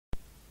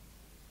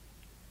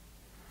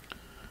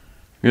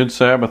Good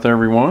Sabbath,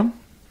 everyone.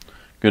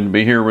 Good to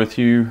be here with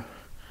you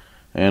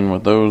and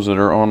with those that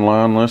are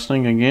online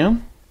listening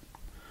again.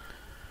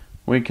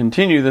 We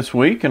continue this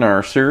week in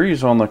our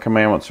series on the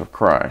commandments of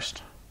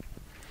Christ.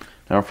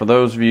 Now, for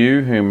those of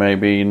you who may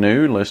be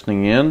new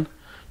listening in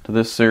to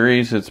this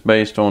series, it's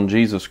based on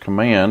Jesus'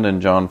 command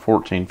in John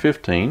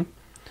 14:15,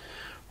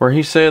 where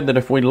he said that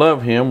if we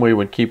love him, we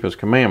would keep his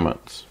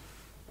commandments.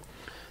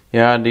 The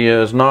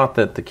idea is not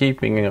that the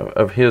keeping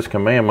of his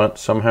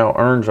commandments somehow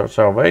earns our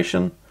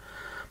salvation,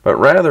 but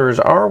rather is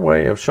our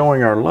way of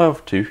showing our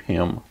love to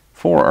him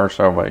for our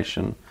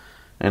salvation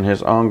and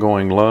his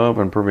ongoing love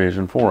and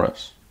provision for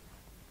us.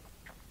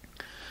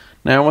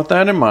 Now, with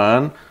that in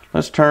mind,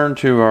 let's turn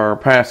to our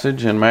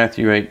passage in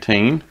Matthew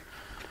 18.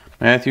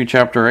 Matthew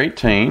chapter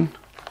 18,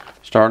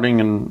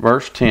 starting in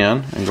verse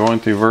 10 and going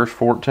through verse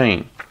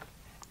 14.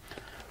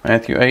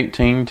 Matthew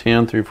 18,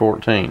 10 through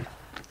 14.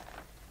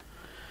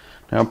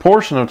 Now, a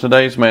portion of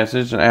today's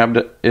message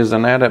is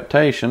an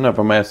adaptation of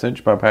a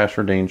message by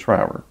Pastor Dean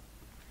Shriver.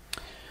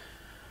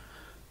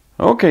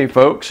 Okay,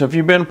 folks, if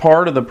you've been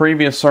part of the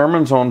previous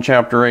sermons on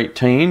chapter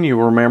 18,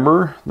 you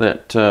remember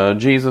that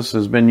Jesus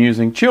has been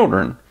using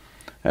children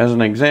as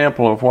an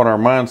example of what our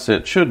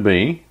mindset should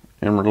be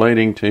in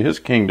relating to his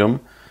kingdom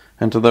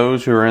and to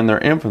those who are in their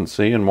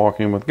infancy and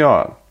walking with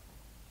God.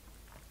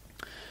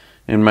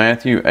 In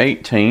Matthew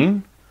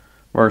 18,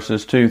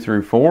 verses 2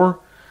 through 4,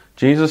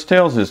 Jesus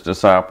tells his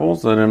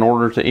disciples that in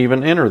order to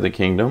even enter the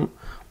kingdom,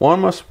 one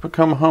must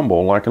become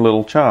humble like a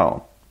little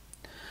child.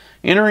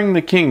 Entering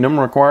the kingdom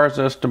requires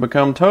us to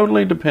become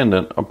totally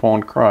dependent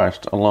upon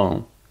Christ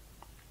alone.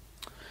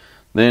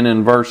 Then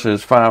in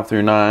verses 5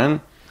 through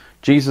 9,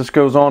 Jesus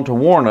goes on to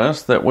warn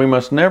us that we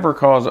must never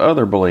cause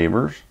other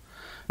believers,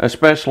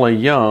 especially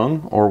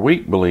young or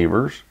weak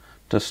believers,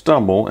 to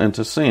stumble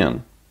into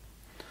sin.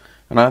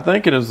 And I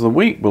think it is the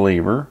weak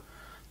believer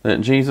that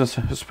Jesus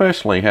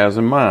especially has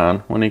in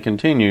mind when he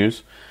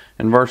continues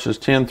in verses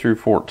 10 through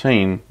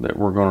 14 that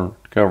we're going to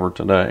cover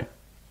today.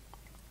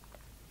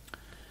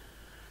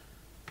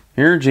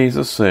 Here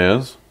Jesus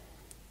says,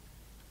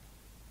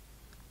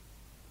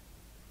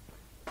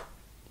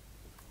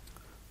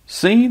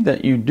 "See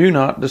that you do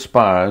not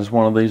despise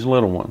one of these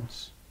little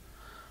ones.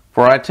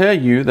 For I tell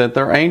you that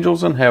their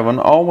angels in heaven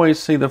always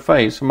see the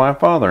face of my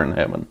Father in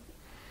heaven.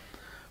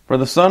 For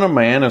the Son of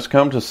Man has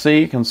come to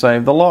seek and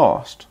save the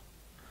lost.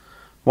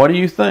 What do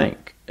you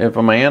think? If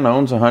a man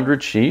owns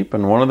 100 sheep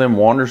and one of them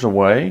wanders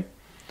away,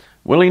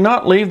 will he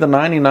not leave the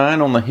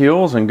 99 on the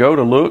hills and go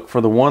to look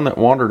for the one that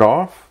wandered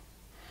off?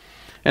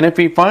 And if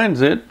he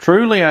finds it,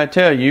 truly I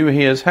tell you,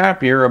 he is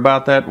happier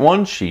about that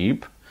one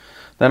sheep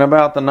than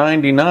about the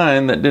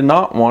 99 that did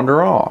not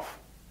wander off.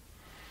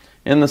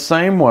 In the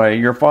same way,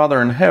 your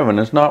Father in heaven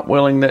is not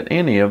willing that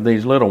any of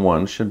these little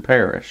ones should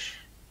perish."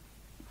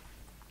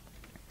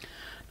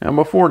 Now,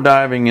 before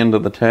diving into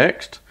the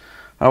text,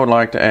 I would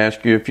like to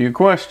ask you a few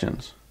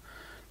questions.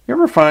 You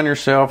ever find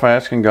yourself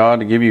asking God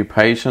to give you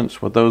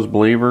patience with those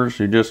believers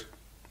who just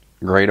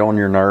grate on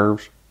your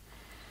nerves?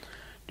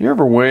 Do you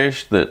ever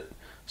wish that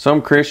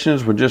some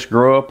Christians would just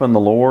grow up in the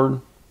Lord?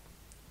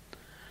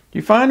 Do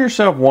you find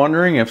yourself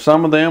wondering if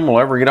some of them will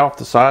ever get off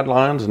the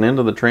sidelines and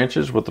into the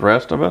trenches with the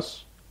rest of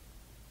us?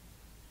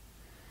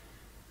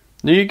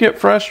 Do you get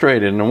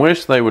frustrated and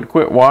wish they would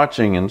quit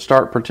watching and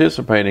start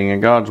participating in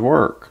God's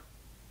work?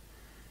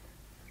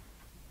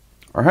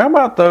 Or how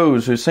about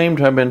those who seem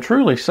to have been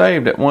truly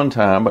saved at one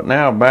time but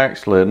now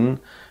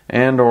backslidden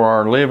and or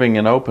are living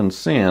in open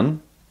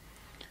sin,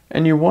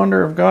 and you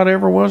wonder if God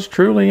ever was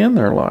truly in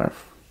their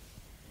life?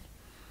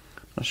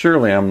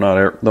 Surely I'm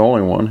not the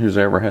only one who's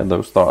ever had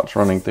those thoughts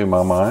running through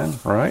my mind,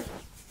 right?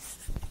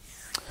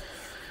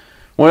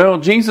 Well,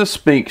 Jesus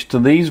speaks to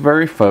these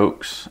very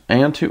folks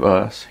and to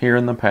us here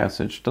in the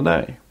passage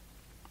today.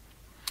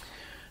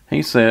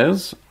 He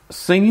says,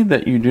 "See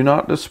that you do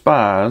not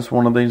despise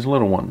one of these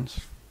little ones."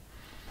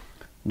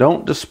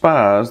 Don't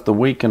despise the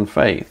weak in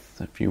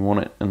faith, if you want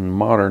it in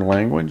modern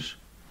language.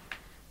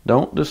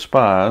 Don't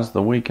despise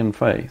the weak in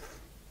faith.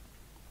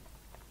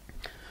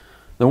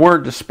 The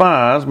word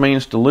despise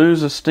means to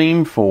lose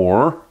esteem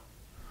for,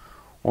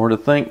 or to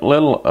think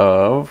little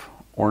of,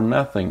 or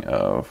nothing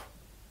of.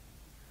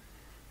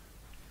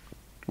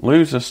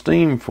 Lose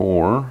esteem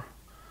for,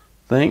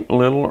 think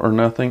little or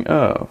nothing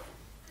of.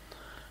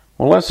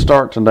 Well, let's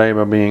start today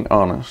by being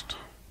honest.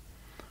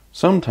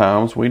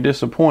 Sometimes we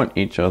disappoint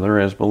each other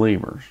as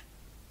believers.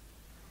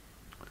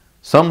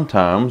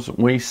 Sometimes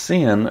we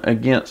sin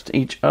against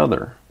each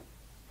other.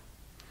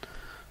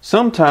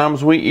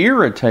 Sometimes we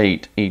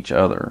irritate each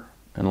other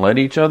and let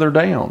each other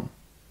down.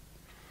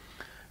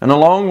 And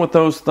along with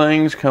those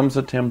things comes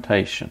a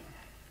temptation.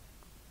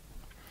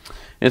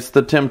 It's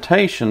the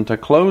temptation to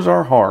close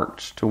our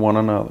hearts to one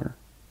another.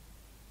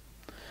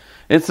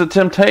 It's the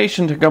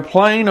temptation to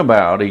complain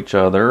about each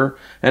other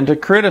and to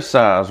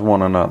criticize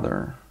one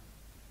another.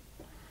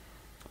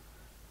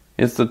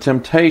 It's the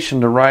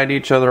temptation to write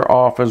each other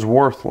off as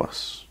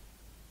worthless.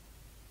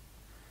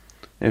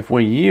 If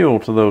we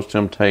yield to those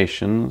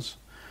temptations,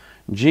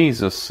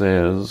 Jesus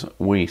says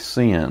we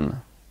sin.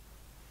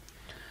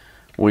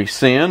 We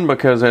sin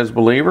because as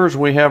believers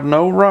we have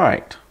no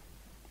right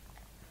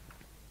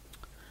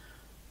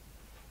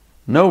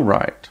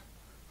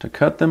to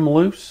cut them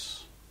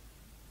loose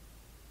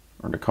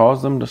or to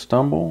cause them to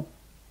stumble.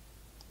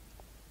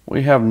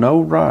 We have no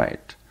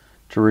right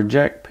to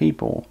reject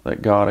people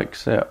that God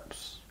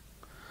accepts.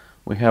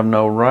 We have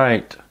no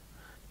right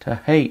to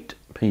hate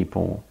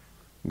people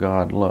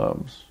God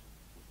loves.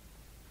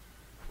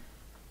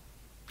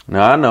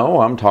 Now I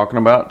know I'm talking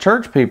about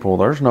church people.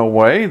 There's no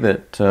way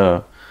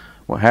that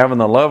having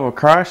the love of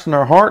Christ in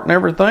their heart and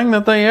everything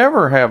that they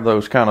ever have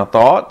those kind of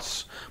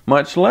thoughts,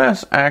 much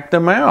less act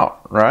them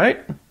out,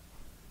 right?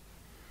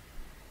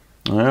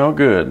 Well,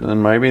 good.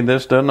 Then maybe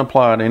this doesn't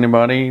apply to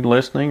anybody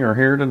listening or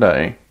here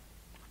today.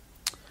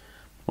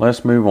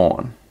 Let's move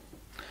on.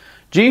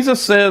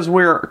 Jesus says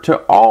we're to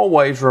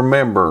always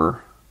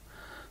remember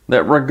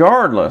that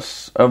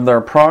regardless of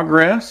their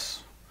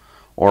progress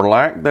or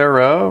lack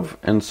thereof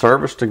in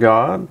service to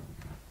God,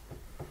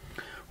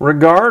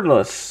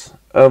 regardless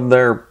of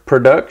their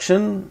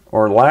production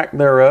or lack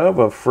thereof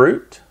of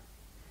fruit,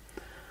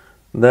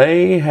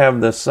 they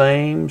have the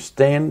same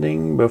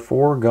standing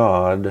before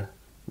God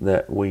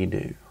that we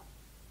do.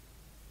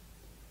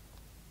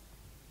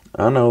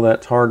 I know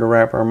that's hard to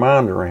wrap our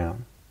mind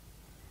around.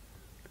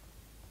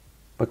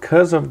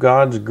 Because of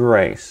God's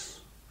grace,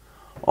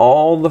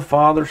 all the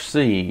Father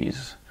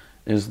sees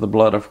is the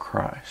blood of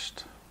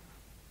Christ.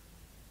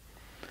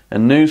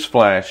 And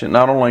newsflash, it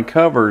not only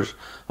covers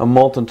a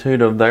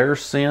multitude of their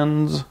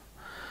sins,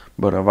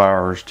 but of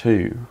ours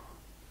too.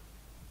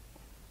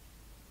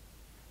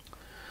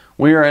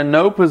 We are in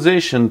no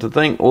position to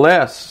think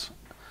less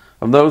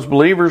of those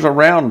believers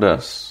around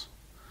us,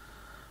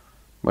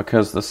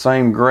 because the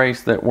same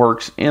grace that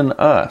works in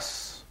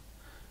us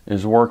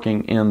is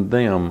working in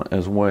them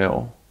as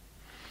well.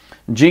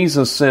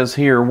 Jesus says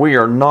here we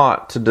are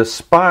not to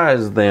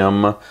despise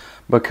them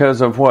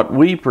because of what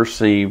we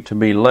perceive to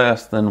be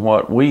less than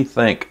what we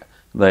think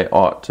they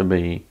ought to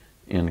be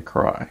in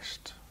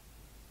Christ.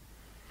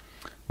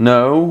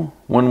 No,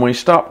 when we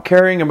stop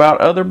caring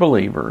about other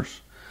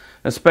believers,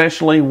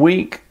 especially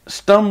weak,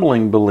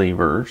 stumbling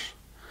believers,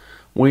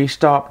 we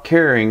stop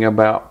caring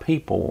about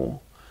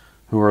people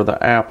who are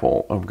the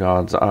apple of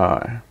God's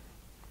eye.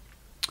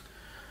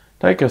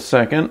 Take a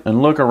second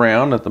and look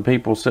around at the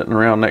people sitting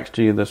around next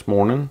to you this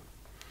morning.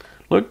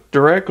 Look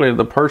directly at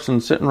the person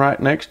sitting right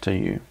next to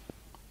you.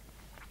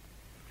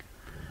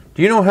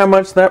 Do you know how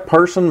much that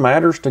person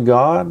matters to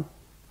God?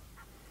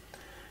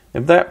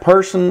 If that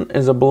person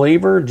is a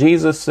believer,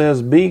 Jesus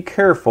says, be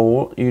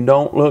careful you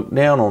don't look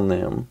down on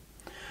them.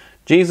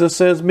 Jesus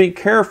says, be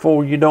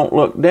careful you don't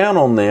look down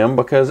on them,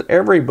 because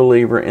every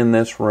believer in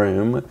this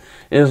room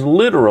is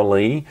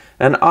literally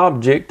an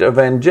object of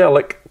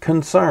angelic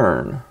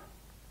concern.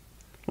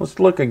 Let's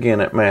look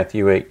again at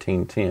Matthew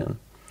 18:10.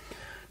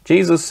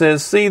 Jesus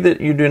says, see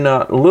that you do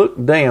not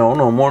look down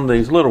on one of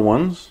these little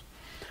ones,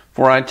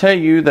 for I tell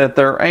you that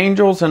their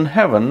angels in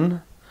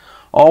heaven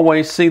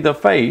always see the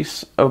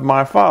face of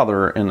my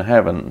Father in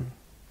heaven.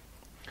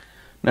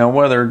 Now,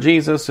 whether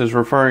Jesus is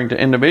referring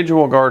to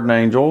individual guardian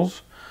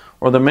angels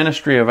or the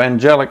ministry of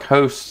angelic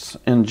hosts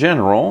in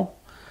general,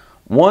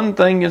 one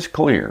thing is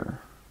clear.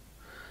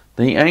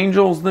 The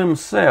angels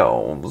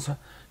themselves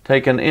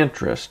take an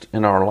interest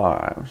in our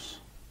lives.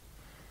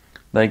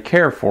 They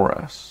care for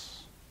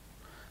us.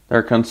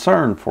 They're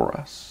concerned for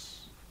us.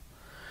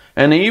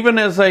 And even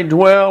as they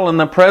dwell in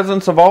the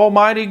presence of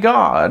Almighty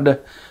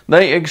God,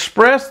 they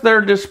express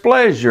their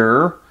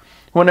displeasure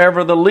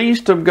whenever the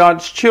least of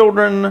God's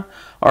children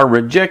are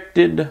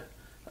rejected,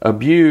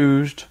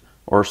 abused,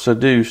 or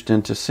seduced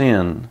into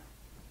sin.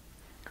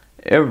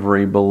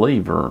 Every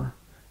believer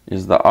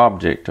is the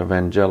object of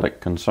angelic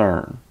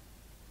concern.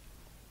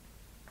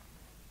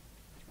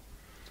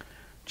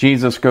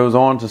 Jesus goes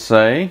on to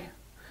say,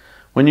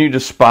 when you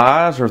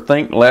despise or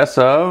think less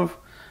of,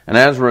 and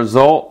as a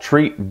result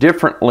treat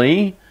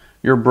differently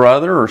your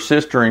brother or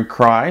sister in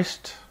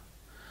Christ,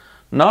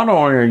 not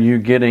only are you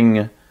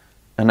getting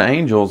an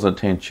angel's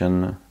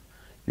attention,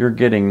 you're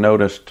getting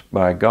noticed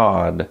by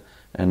God,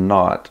 and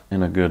not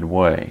in a good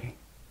way.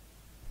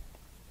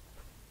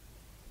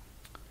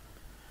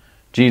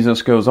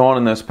 Jesus goes on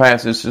in this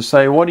passage to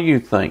say, what do you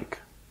think?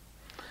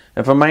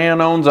 If a man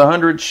owns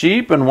 100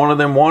 sheep and one of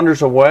them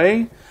wanders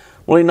away,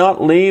 will he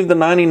not leave the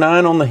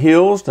 99 on the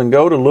hills and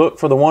go to look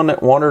for the one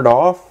that wandered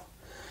off?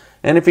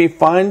 And if he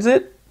finds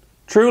it,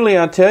 truly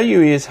I tell you,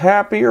 he is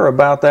happier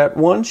about that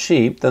one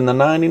sheep than the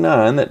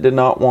 99 that did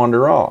not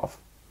wander off.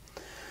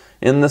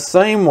 In the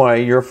same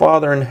way, your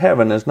Father in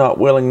heaven is not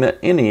willing that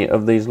any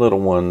of these little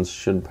ones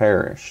should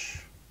perish.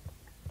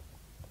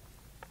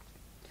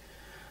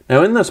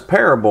 Now, in this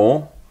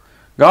parable,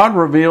 God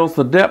reveals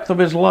the depth of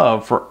His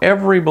love for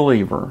every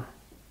believer.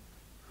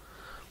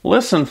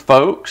 Listen,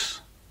 folks.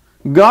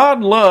 God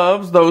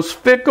loves those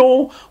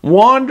fickle,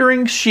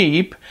 wandering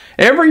sheep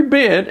every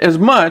bit as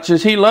much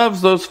as He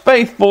loves those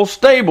faithful,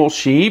 stable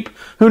sheep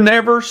who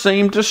never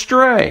seem to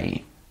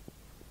stray.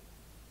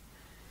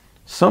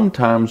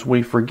 Sometimes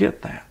we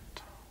forget that.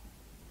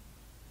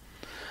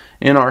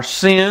 In our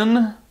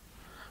sin,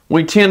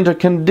 We tend to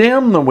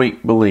condemn the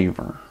weak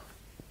believer.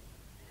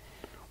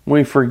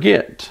 We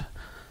forget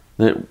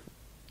that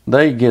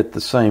they get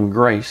the same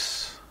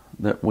grace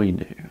that we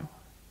do.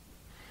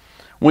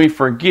 We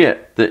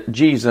forget that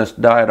Jesus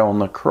died on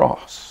the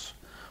cross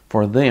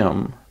for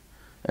them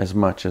as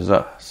much as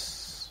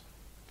us.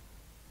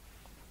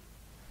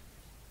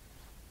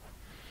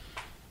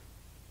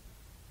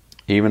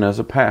 Even as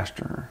a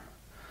pastor,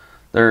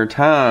 there are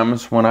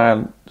times when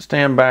I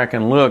stand back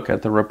and look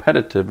at the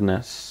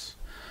repetitiveness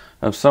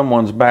of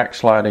someone's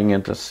backsliding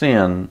into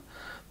sin,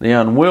 the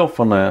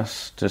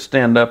unwillfulness to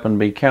stand up and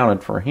be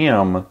counted for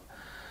him,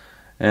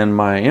 and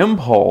my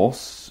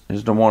impulse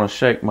is to want to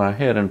shake my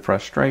head in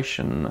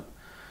frustration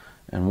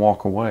and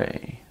walk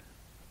away.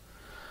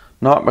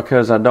 Not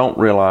because I don't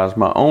realize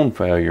my own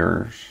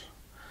failures,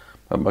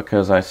 but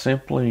because I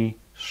simply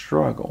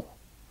struggle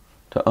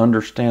to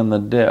understand the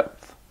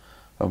depth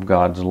of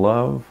God's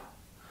love,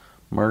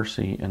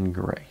 mercy, and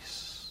grace.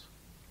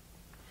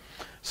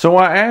 So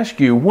I ask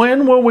you,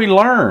 when will we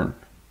learn?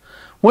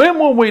 When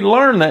will we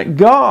learn that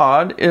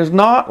God is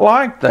not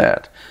like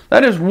that?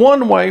 That is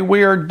one way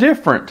we are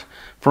different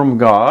from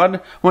God.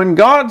 When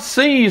God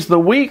sees the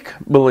weak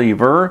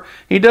believer,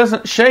 He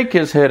doesn't shake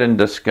His head in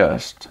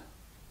disgust.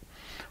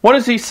 What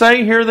does He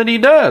say here that He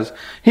does?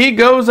 He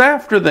goes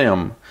after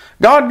them.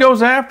 God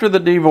goes after the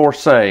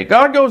divorcee.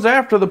 God goes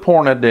after the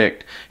porn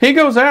addict. He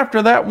goes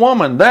after that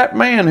woman, that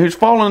man who's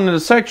fallen into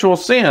sexual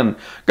sin.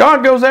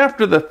 God goes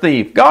after the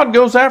thief. God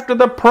goes after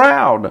the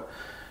proud.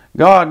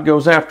 God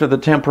goes after the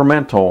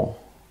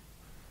temperamental.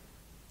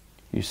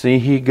 You see,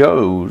 He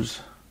goes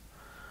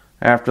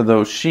after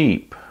those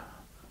sheep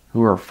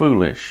who are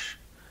foolish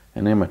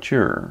and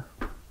immature,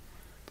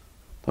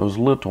 those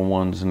little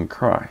ones in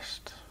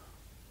Christ.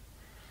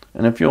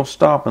 And if you'll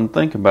stop and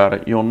think about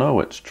it, you'll know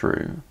it's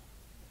true.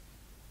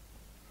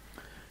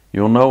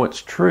 You'll know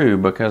it's true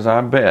because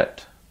I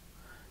bet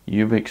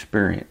you've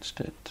experienced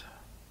it.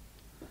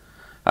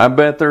 I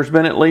bet there's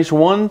been at least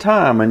one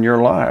time in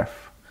your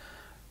life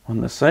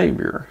when the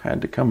Savior had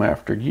to come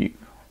after you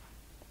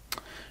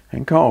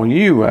and call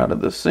you out of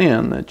the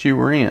sin that you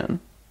were in.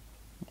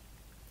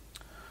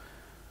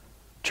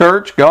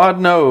 Church, God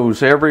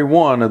knows every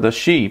one of the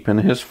sheep in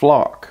His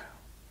flock.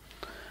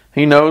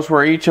 He knows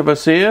where each of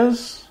us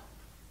is,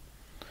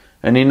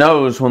 and He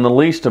knows when the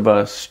least of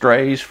us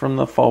strays from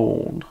the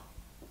fold.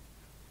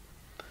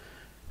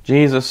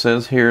 Jesus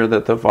says here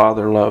that the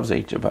Father loves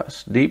each of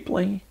us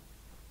deeply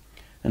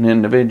and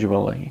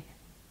individually.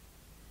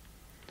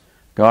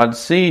 God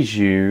sees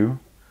you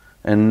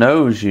and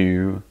knows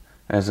you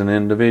as an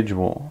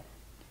individual.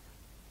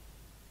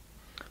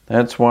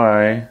 That's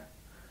why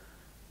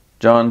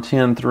John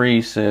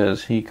 10:3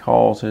 says He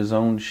calls His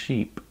own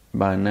sheep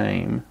by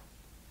name.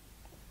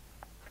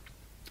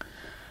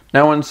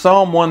 Now in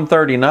Psalm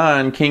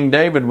 139, King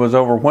David was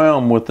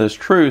overwhelmed with this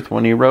truth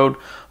when he wrote,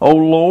 "O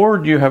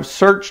Lord, you have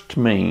searched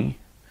me,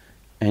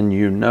 and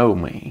you know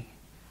me.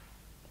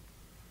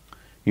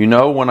 You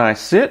know when I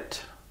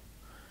sit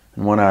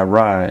and when I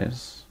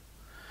rise.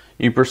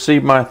 You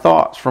perceive my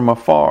thoughts from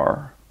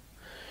afar.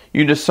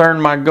 You discern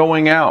my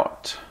going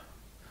out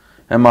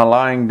and my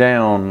lying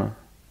down.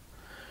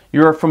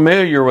 You are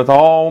familiar with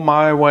all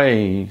my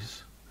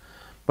ways.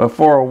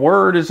 Before a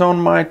word is on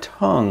my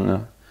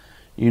tongue,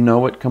 you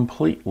know it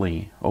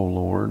completely, O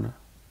Lord.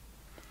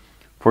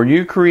 For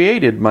you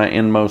created my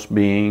inmost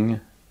being.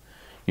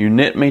 You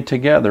knit me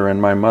together in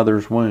my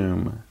mother's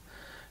womb.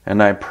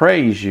 And I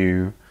praise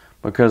you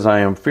because I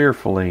am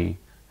fearfully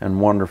and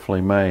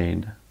wonderfully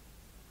made.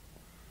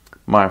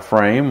 My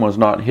frame was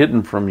not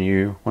hidden from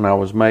you when I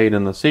was made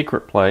in the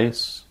secret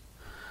place.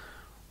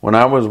 When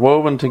I was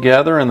woven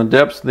together in the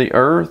depths of the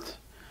earth,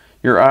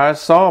 your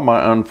eyes saw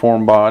my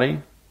unformed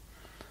body.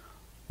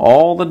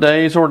 All the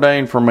days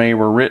ordained for me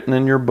were written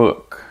in your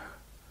book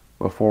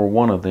before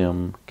one of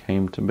them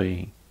came to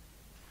be."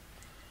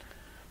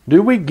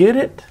 Do we get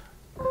it?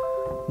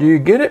 Do you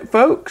get it,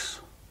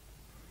 folks?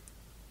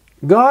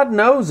 God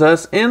knows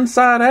us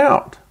inside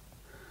out.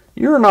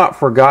 You're not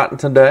forgotten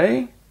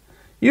today.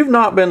 You've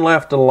not been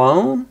left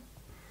alone.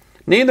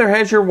 Neither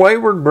has your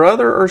wayward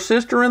brother or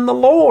sister in the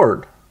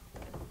Lord.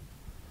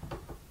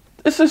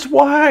 This is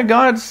why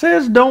God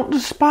says don't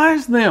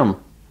despise them.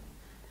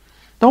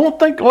 Don't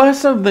think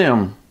less of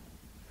them.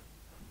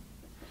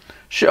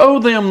 Show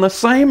them the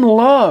same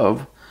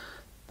love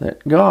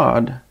that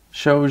God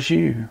shows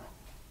you.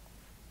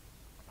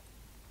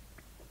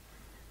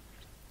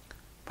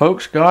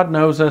 Folks, God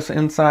knows us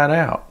inside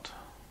out.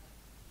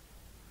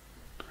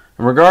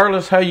 And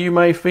regardless how you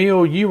may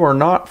feel, you are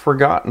not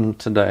forgotten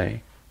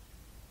today.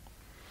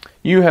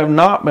 You have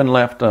not been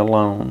left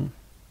alone.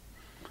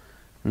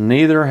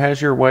 Neither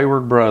has your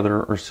wayward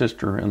brother or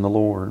sister in the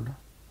Lord.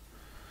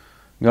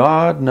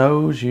 God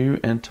knows you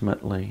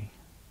intimately.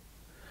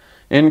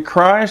 In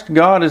Christ,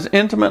 God is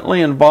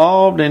intimately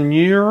involved in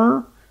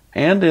your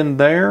and in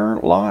their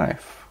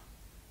life.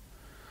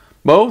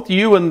 Both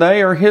you and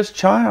they are His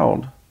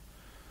child.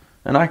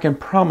 And I can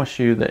promise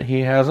you that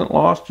He hasn't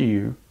lost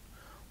you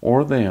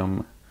or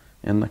them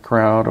in the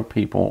crowd of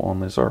people on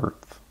this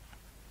earth.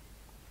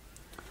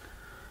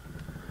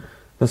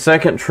 The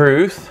second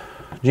truth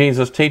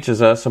Jesus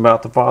teaches us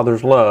about the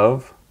Father's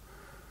love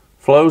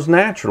flows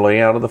naturally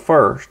out of the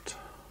first.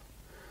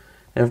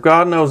 If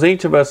God knows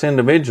each of us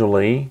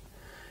individually,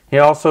 He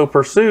also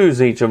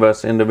pursues each of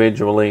us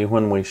individually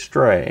when we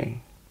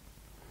stray.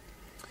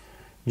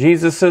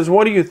 Jesus says,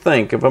 what do you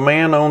think? If a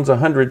man owns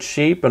 100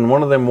 sheep and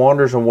one of them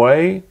wanders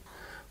away,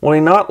 will he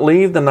not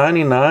leave the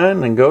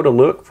 99 and go to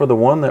look for the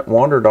one that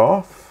wandered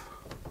off?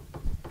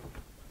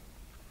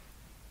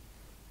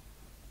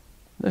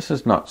 This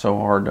is not so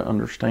hard to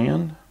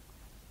understand.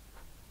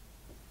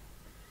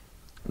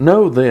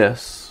 Know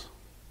this.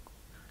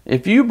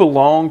 If you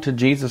belong to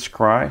Jesus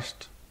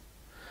Christ,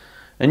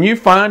 and you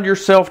find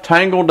yourself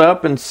tangled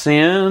up in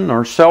sin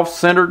or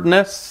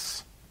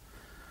self-centeredness,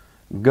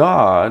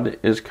 God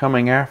is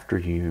coming after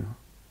you.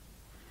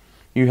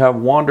 You have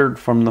wandered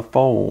from the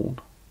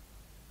fold.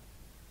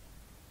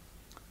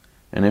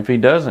 And if He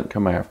doesn't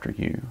come after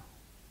you,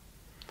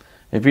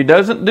 if He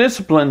doesn't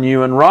discipline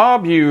you and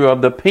rob you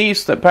of the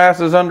peace that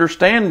passes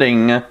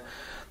understanding,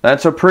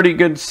 that's a pretty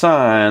good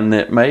sign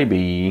that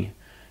maybe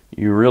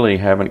you really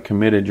haven't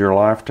committed your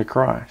life to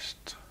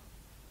Christ.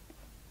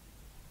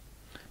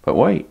 But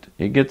wait,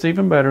 it gets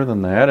even better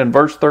than that. In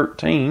verse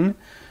 13,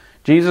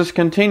 Jesus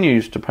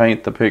continues to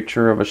paint the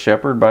picture of a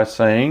shepherd by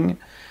saying,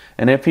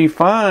 and if he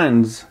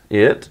finds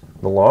it,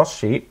 the lost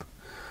sheep,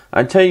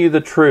 I tell you the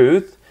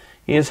truth,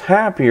 he is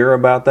happier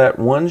about that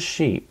one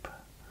sheep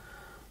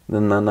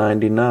than the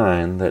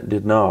 99 that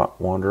did not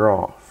wander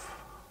off.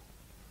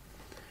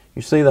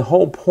 You see, the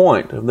whole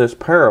point of this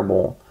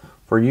parable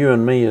for you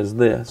and me is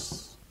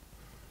this.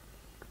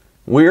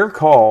 We're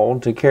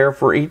called to care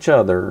for each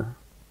other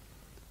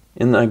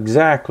in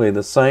exactly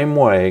the same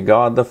way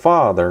God the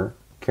Father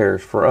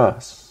cares for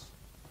us.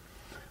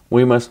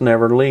 We must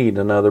never lead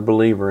another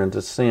believer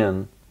into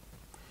sin.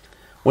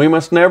 We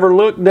must never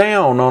look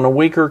down on a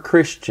weaker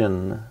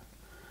Christian.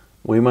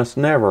 We must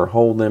never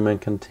hold them in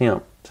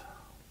contempt.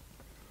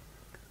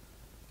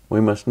 We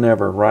must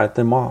never write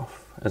them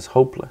off as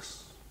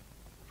hopeless.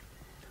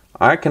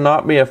 I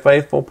cannot be a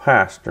faithful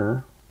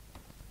pastor,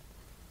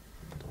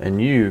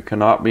 and you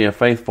cannot be a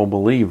faithful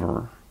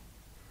believer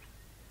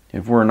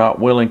if we're not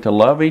willing to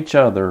love each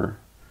other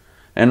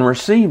and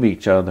receive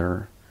each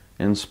other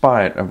in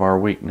spite of our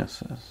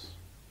weaknesses.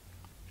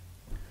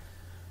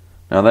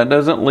 Now, that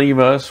doesn't leave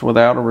us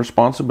without a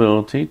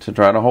responsibility to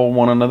try to hold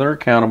one another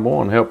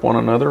accountable and help one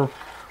another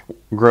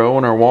grow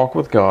in our walk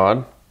with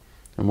God,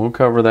 and we'll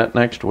cover that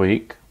next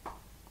week.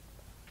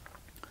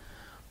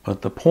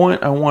 But the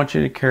point I want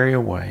you to carry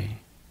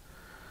away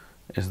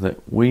is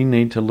that we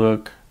need to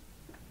look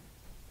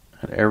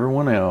at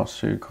everyone else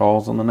who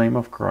calls on the name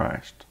of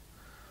Christ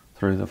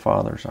through the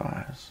Father's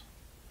eyes.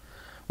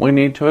 We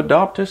need to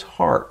adopt His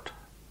heart.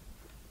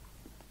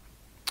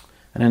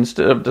 And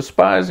instead of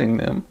despising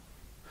them,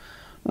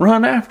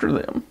 run after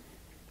them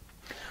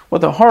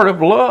with a heart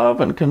of love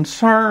and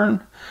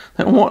concern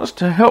that wants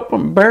to help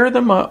them, bear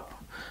them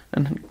up,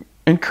 and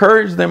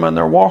encourage them in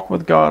their walk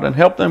with God and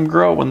help them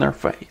grow in their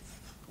faith.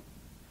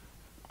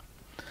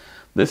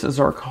 This is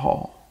our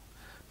call,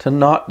 to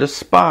not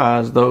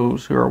despise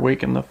those who are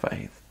weak in the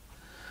faith,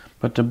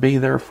 but to be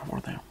there for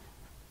them.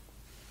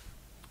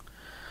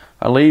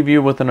 I leave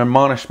you with an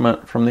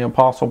admonishment from the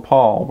Apostle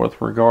Paul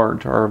with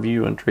regard to our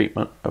view and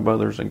treatment of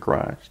others in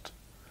Christ.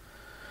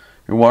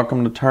 You're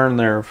welcome to turn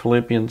there,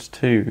 Philippians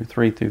 2,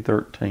 3 through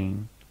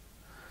 13.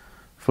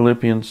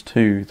 Philippians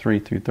 2, 3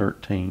 through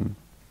 13.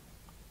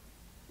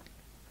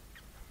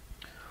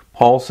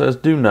 Paul says,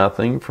 do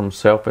nothing from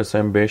selfish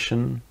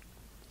ambition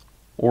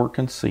or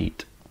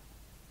conceit,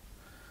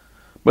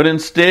 but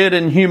instead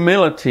in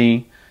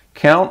humility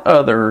count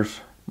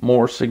others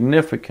more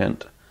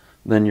significant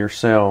than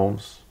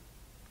yourselves.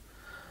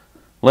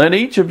 Let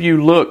each of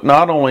you look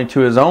not only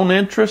to his own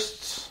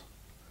interests,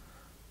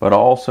 but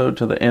also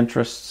to the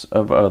interests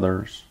of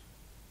others.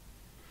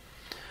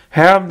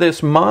 Have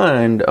this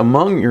mind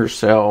among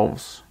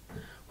yourselves,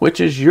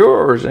 which is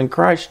yours in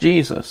Christ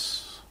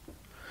Jesus,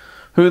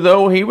 who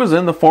though he was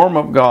in the form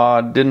of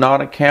God, did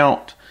not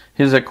account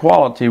his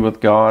equality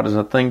with God as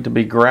a thing to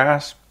be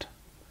grasped,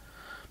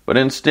 but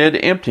instead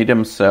emptied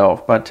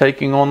himself by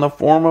taking on the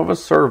form of a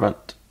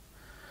servant,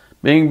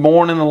 being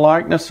born in the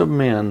likeness of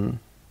men.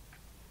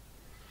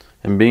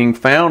 And being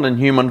found in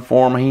human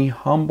form, he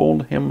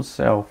humbled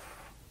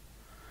himself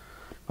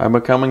by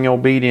becoming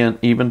obedient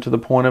even to the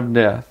point of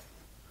death,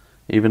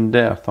 even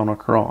death on a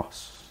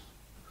cross.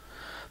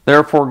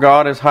 Therefore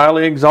God has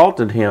highly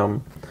exalted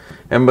him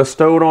and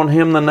bestowed on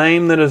him the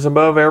name that is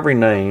above every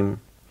name,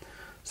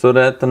 so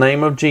that at the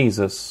name of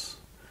Jesus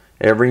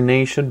every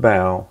knee should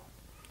bow,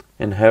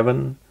 in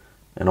heaven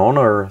and on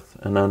earth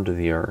and under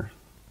the earth,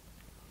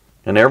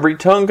 and every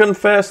tongue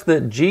confess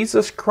that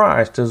Jesus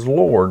Christ is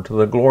Lord, to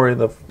the glory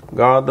of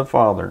God the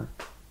Father.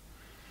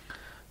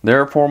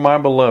 Therefore, my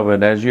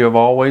beloved, as you have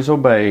always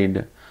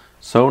obeyed,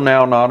 so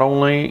now not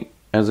only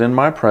as in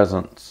my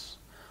presence,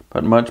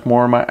 but much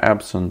more in my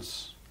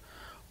absence,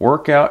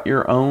 work out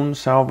your own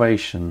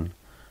salvation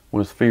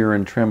with fear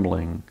and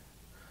trembling.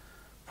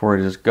 For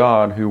it is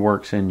God who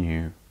works in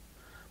you,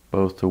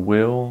 both to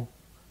will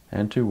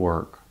and to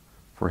work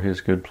for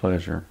his good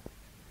pleasure.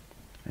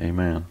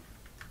 Amen.